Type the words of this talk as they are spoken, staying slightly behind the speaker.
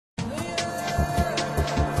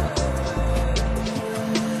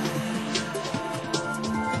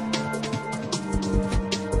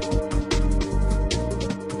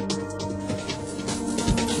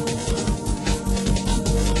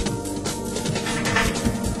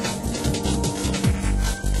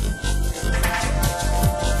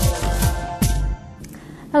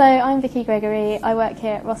I'm Vicky Gregory. I work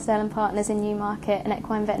here at Rossdale & Partners in Newmarket in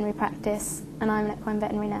Equine Veterinary practice, and I'm an equine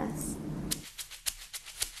veterinary nurse.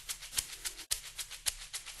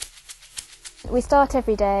 We start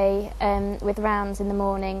every day with rounds in the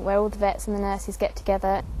morning where all the vets and the nurses get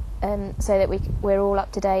together so that we're all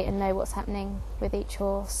up to date and know what's happening with each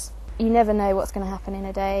horse. You never know what's going to happen in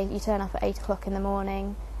a day. You turn up at 8 o'clock in the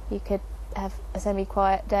morning, you could have a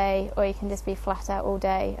semi-quiet day, or you can just be flat out all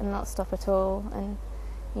day and not stop at all, and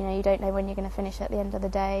you don't know when you're going to finish at the end of the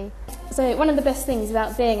day. So one of the best things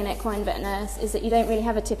about being an equine vet nurse is that you don't really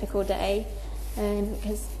have a typical day,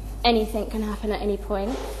 because anything can happen at any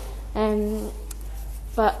point.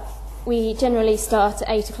 But we generally start at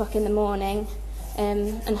 8 o'clock in the morning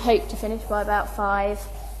and hope to finish by about 5,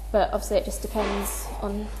 but obviously it just depends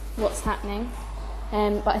on what's happening.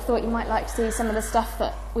 But I thought you might like to see some of the stuff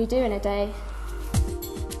that we do in a day.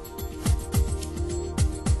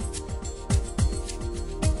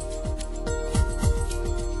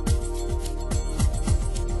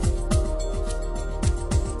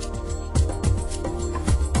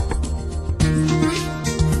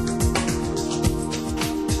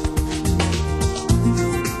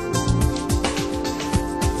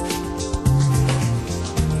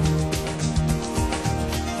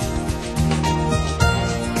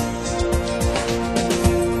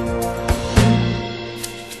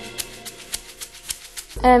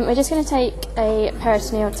 We're just going to take a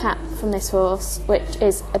peritoneal tap from this horse, which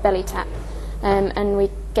is a belly tap, and we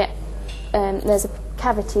get there's a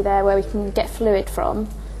cavity there where we can get fluid from,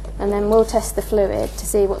 and then we'll test the fluid to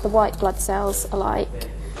see what the white blood cells are like.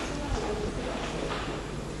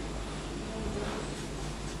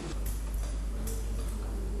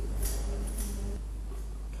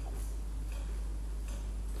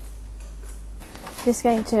 Just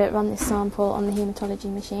going to run this sample on the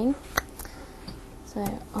haematology machine. So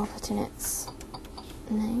I'll put in its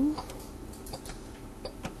name.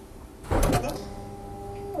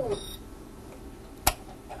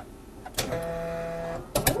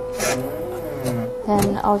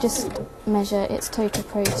 Then I'll just measure its total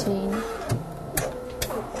protein. Get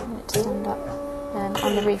it to stand up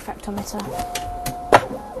on the refractometer.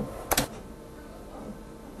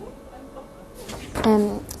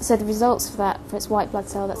 So the results for that, for its white blood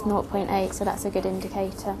cell, that's 0.8, so that's a good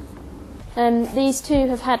indicator. These two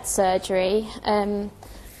have had surgery, and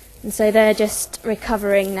so they're just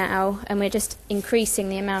recovering now, and we're just increasing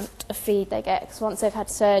the amount of feed they get, because once they've had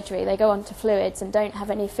surgery they go on to fluids and don't have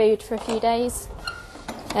any food for a few days,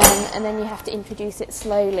 and then you have to introduce it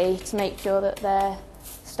slowly to make sure that their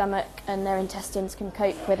stomach and their intestines can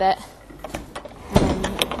cope with it.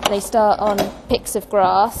 They start on picks of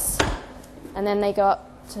grass, and then they go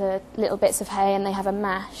up to little bits of hay and they have a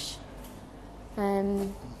mash.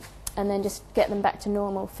 And then just get them back to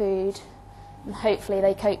normal food, and hopefully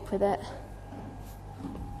they cope with it.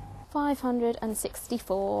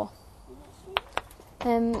 564.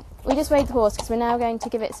 We just weighed the horse because we're now going to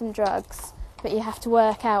give it some drugs, but you have to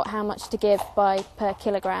work out how much to give per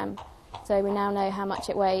kilogram. So we now know how much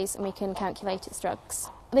it weighs and we can calculate its drugs.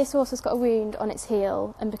 This horse has got a wound on its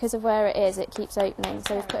heel, and because of where it is, it keeps opening,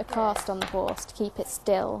 so we've put a cast on the horse to keep it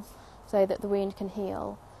still so that the wound can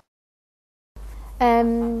heal.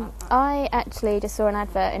 I actually just saw an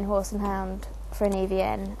advert in Horse and Hound for an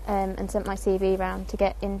EVN and sent my CV round to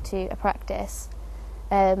get into a practice,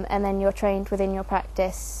 and then you're trained within your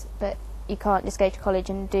practice, but you can't just go to college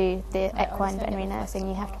and do the equine veterinary nursing.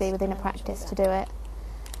 You have to be within a practice to do it,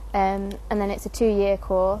 and then it's a 2-year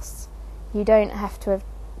course. You don't have to have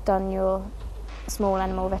done your small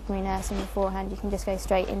animal veterinary nursing beforehand. You can just go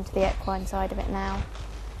straight into the equine side of it now,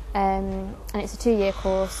 and it's a 2-year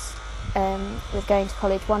course. With going to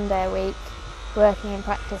college 1 day a week, working in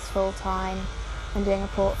practice full time, and doing a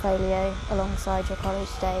portfolio alongside your college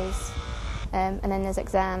days, and then there's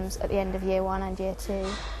exams at the end of year 1 and year 2.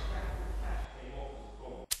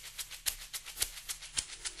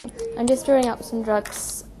 I'm just drawing up some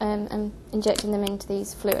drugs and injecting them into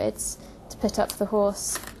these fluids to put up the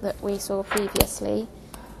horse that we saw previously.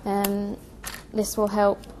 This will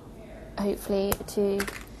help hopefully to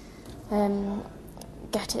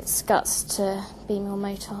get its guts to be more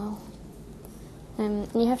motile. And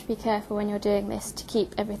you have to be careful when you're doing this to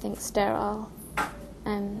keep everything sterile,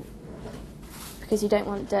 because you don't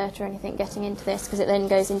want dirt or anything getting into this, because it then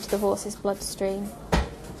goes into the horse's bloodstream.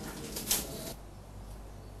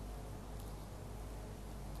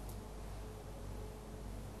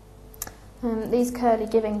 These curly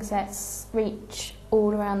giving sets reach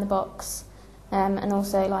all around the box, and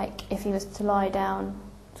also, like, if he was to lie down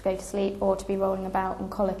to go to sleep or to be rolling about and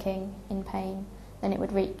colicking in pain, then it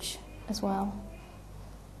would reach as well.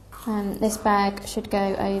 This bag should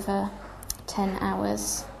go over 10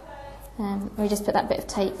 hours. We just put that bit of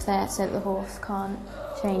tape there so that the horse can't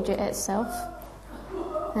change it itself.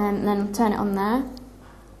 And then turn it on there.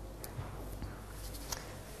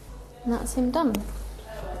 And that's him done.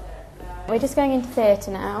 We're just going into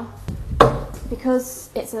theatre now. Because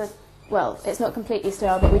it's not completely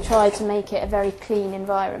sterile, but we try to make it a very clean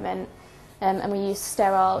environment, and we use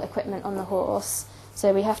sterile equipment on the horse.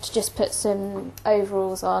 So we have to just put some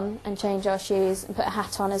overalls on and change our shoes and put a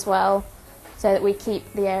hat on as well, so that we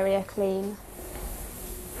keep the area clean.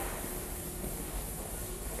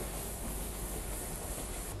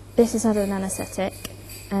 This is under an anaesthetic,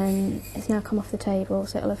 and it's now come off the table,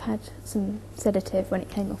 so it'll have had some sedative when it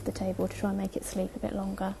came off the table to try and make it sleep a bit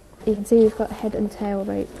longer. You can see we've got a head and tail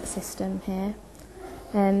rope system here.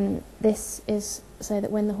 This is so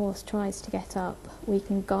that when the horse tries to get up, we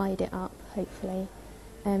can guide it up, hopefully,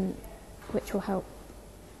 which will help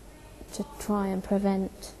to try and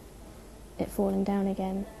prevent it falling down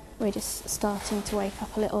again. We're just starting to wake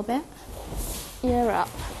up a little bit. You're up.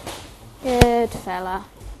 Good fella.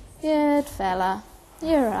 Good fella.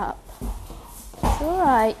 You're up. It's all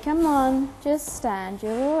right. Come on. Just stand.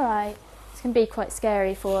 You're all right. It can be quite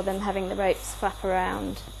scary for them having the ropes flap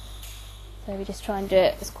around. So we just try and do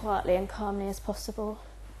it as quietly and calmly as possible.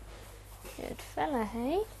 Good fella,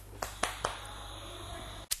 hey?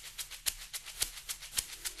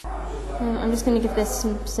 I'm just going to give this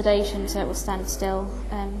some sedation so it will stand still,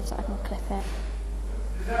 so I can clip it.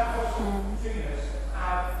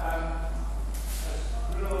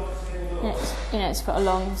 It's got a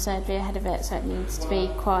long surgery ahead of it, so it needs to be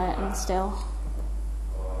quiet and still.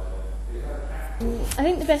 I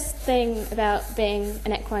think the best thing about being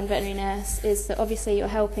an equine veterinary nurse is that obviously you're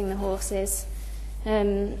helping the horses.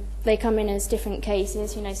 They come in as different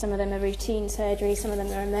cases, some of them are routine surgery, some of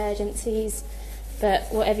them are emergencies,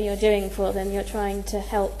 but whatever you're doing for them, you're trying to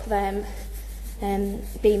help them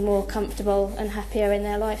be more comfortable and happier in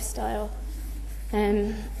their lifestyle.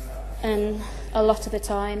 And a lot of the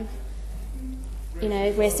time,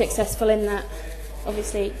 we're successful in that.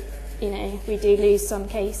 Obviously, we do lose some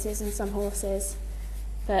cases and some horses,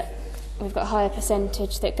 but we've got a higher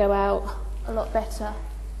percentage that go out a lot better.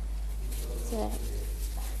 So,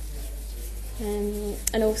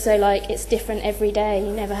 and also, it's different every day.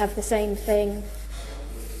 You never have the same thing.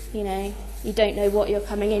 You don't know what you're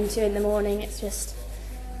coming into in the morning. It's just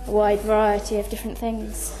a wide variety of different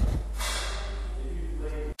things.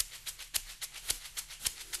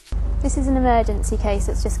 This is an emergency case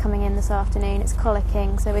that's just coming in this afternoon. It's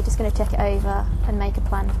colicking, so we're just going to check it over and make a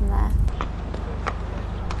plan from there.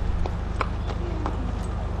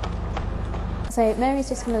 So Mary's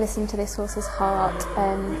just going to listen to this horse's heart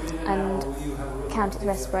and count its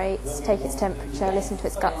respirates, take its temperature, listen to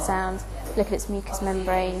its gut sounds, look at its mucous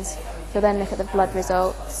membranes. We'll then look at the blood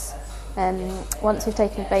results. Once we've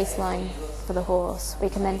taken a baseline for the horse, we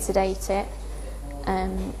can then sedate it.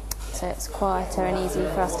 So it's quieter and easy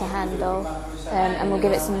for us to handle, and we'll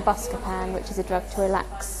give it some Buscopan, which is a drug to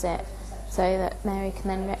relax it, so that Mary can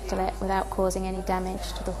then rectal it without causing any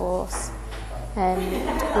damage to the horse.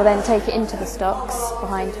 We'll then take it into the stocks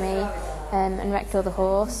behind me and rectal the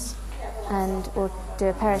horse, and we'll do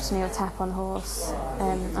a peritoneal tap on the horse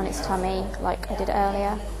on its tummy like I did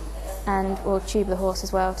earlier, and we'll tube the horse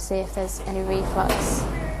as well to see if there's any reflux,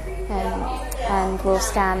 and we'll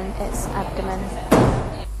scan its abdomen.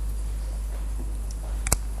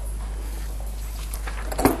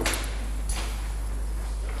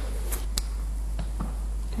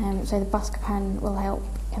 So the Buscopan will help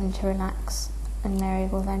him to relax, and Mary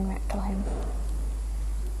will then rectal him.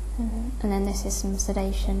 And then this is some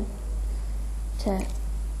sedation to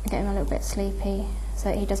get him a little bit sleepy, so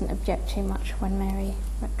that he doesn't object too much when Mary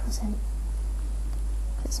rectals him.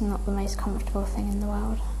 It's not the most comfortable thing in the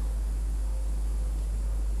world.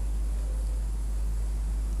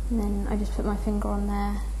 And then I just put my finger on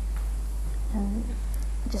there,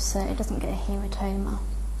 just so it doesn't get a hematoma.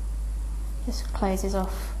 Just closes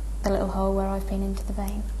off the little hole where I've been into the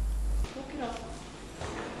vein.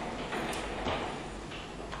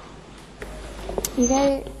 You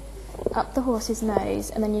go up the horse's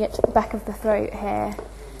nose, and then you get to the back of the throat here,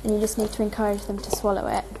 and you just need to encourage them to swallow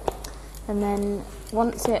it. And then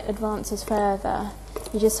once it advances further,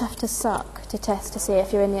 you just have to suck to test to see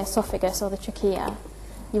if you're in the esophagus or the trachea.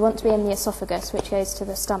 You want to be in the esophagus, which goes to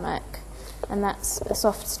the stomach, and that's a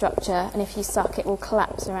soft structure, and if you suck it will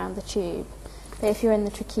collapse around the tube. But if you're in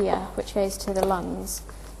the trachea, which goes to the lungs,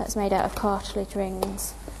 that's made out of cartilage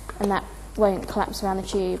rings, and that won't collapse around the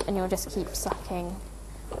tube, and you'll just keep sucking.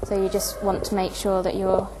 So you just want to make sure that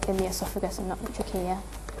you're in the esophagus and not the trachea.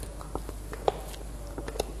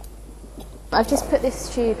 I've just put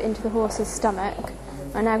this tube into the horse's stomach.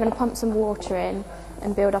 I'm now going to pump some water in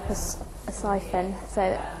and build up a siphon so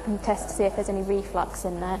that I can test to see if there's any reflux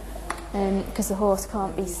in there, because the horse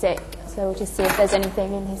can't be sick, so we'll just see if there's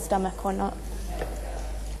anything in his stomach or not.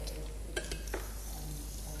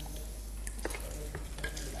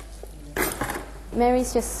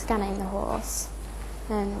 Mary's just scanning the horse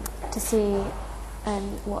to see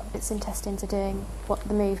what its intestines are doing, what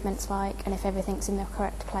the movement's like, and if everything's in the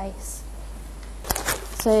correct place.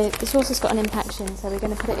 So this horse has got an impaction, so we're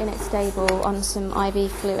going to put it in its stable on some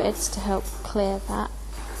IV fluids to help clear that.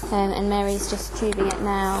 And Mary's just tubing it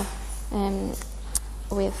now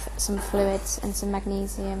with some fluids and some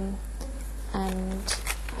magnesium and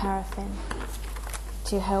paraffin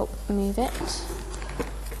to help move it.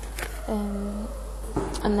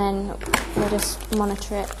 And then we'll just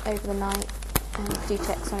monitor it over the night and do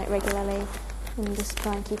checks on it regularly and just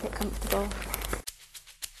try and keep it comfortable.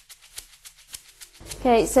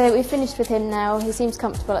 Okay, so we've finished with him now. He seems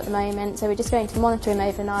comfortable at the moment, so we're just going to monitor him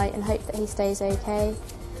overnight and hope that he stays okay.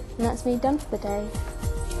 And that's me done for the day.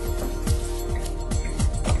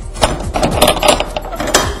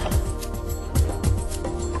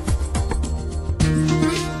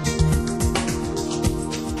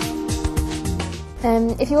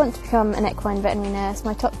 If you want to become an equine veterinary nurse,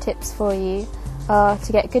 my top tips for you are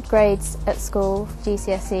to get good grades at school,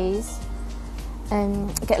 GCSEs,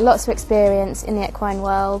 get lots of experience in the equine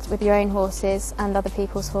world with your own horses and other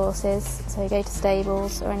people's horses, so go to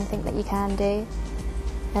stables or anything that you can do,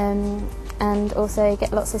 and also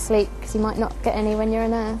get lots of sleep because you might not get any when you're a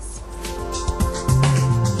nurse.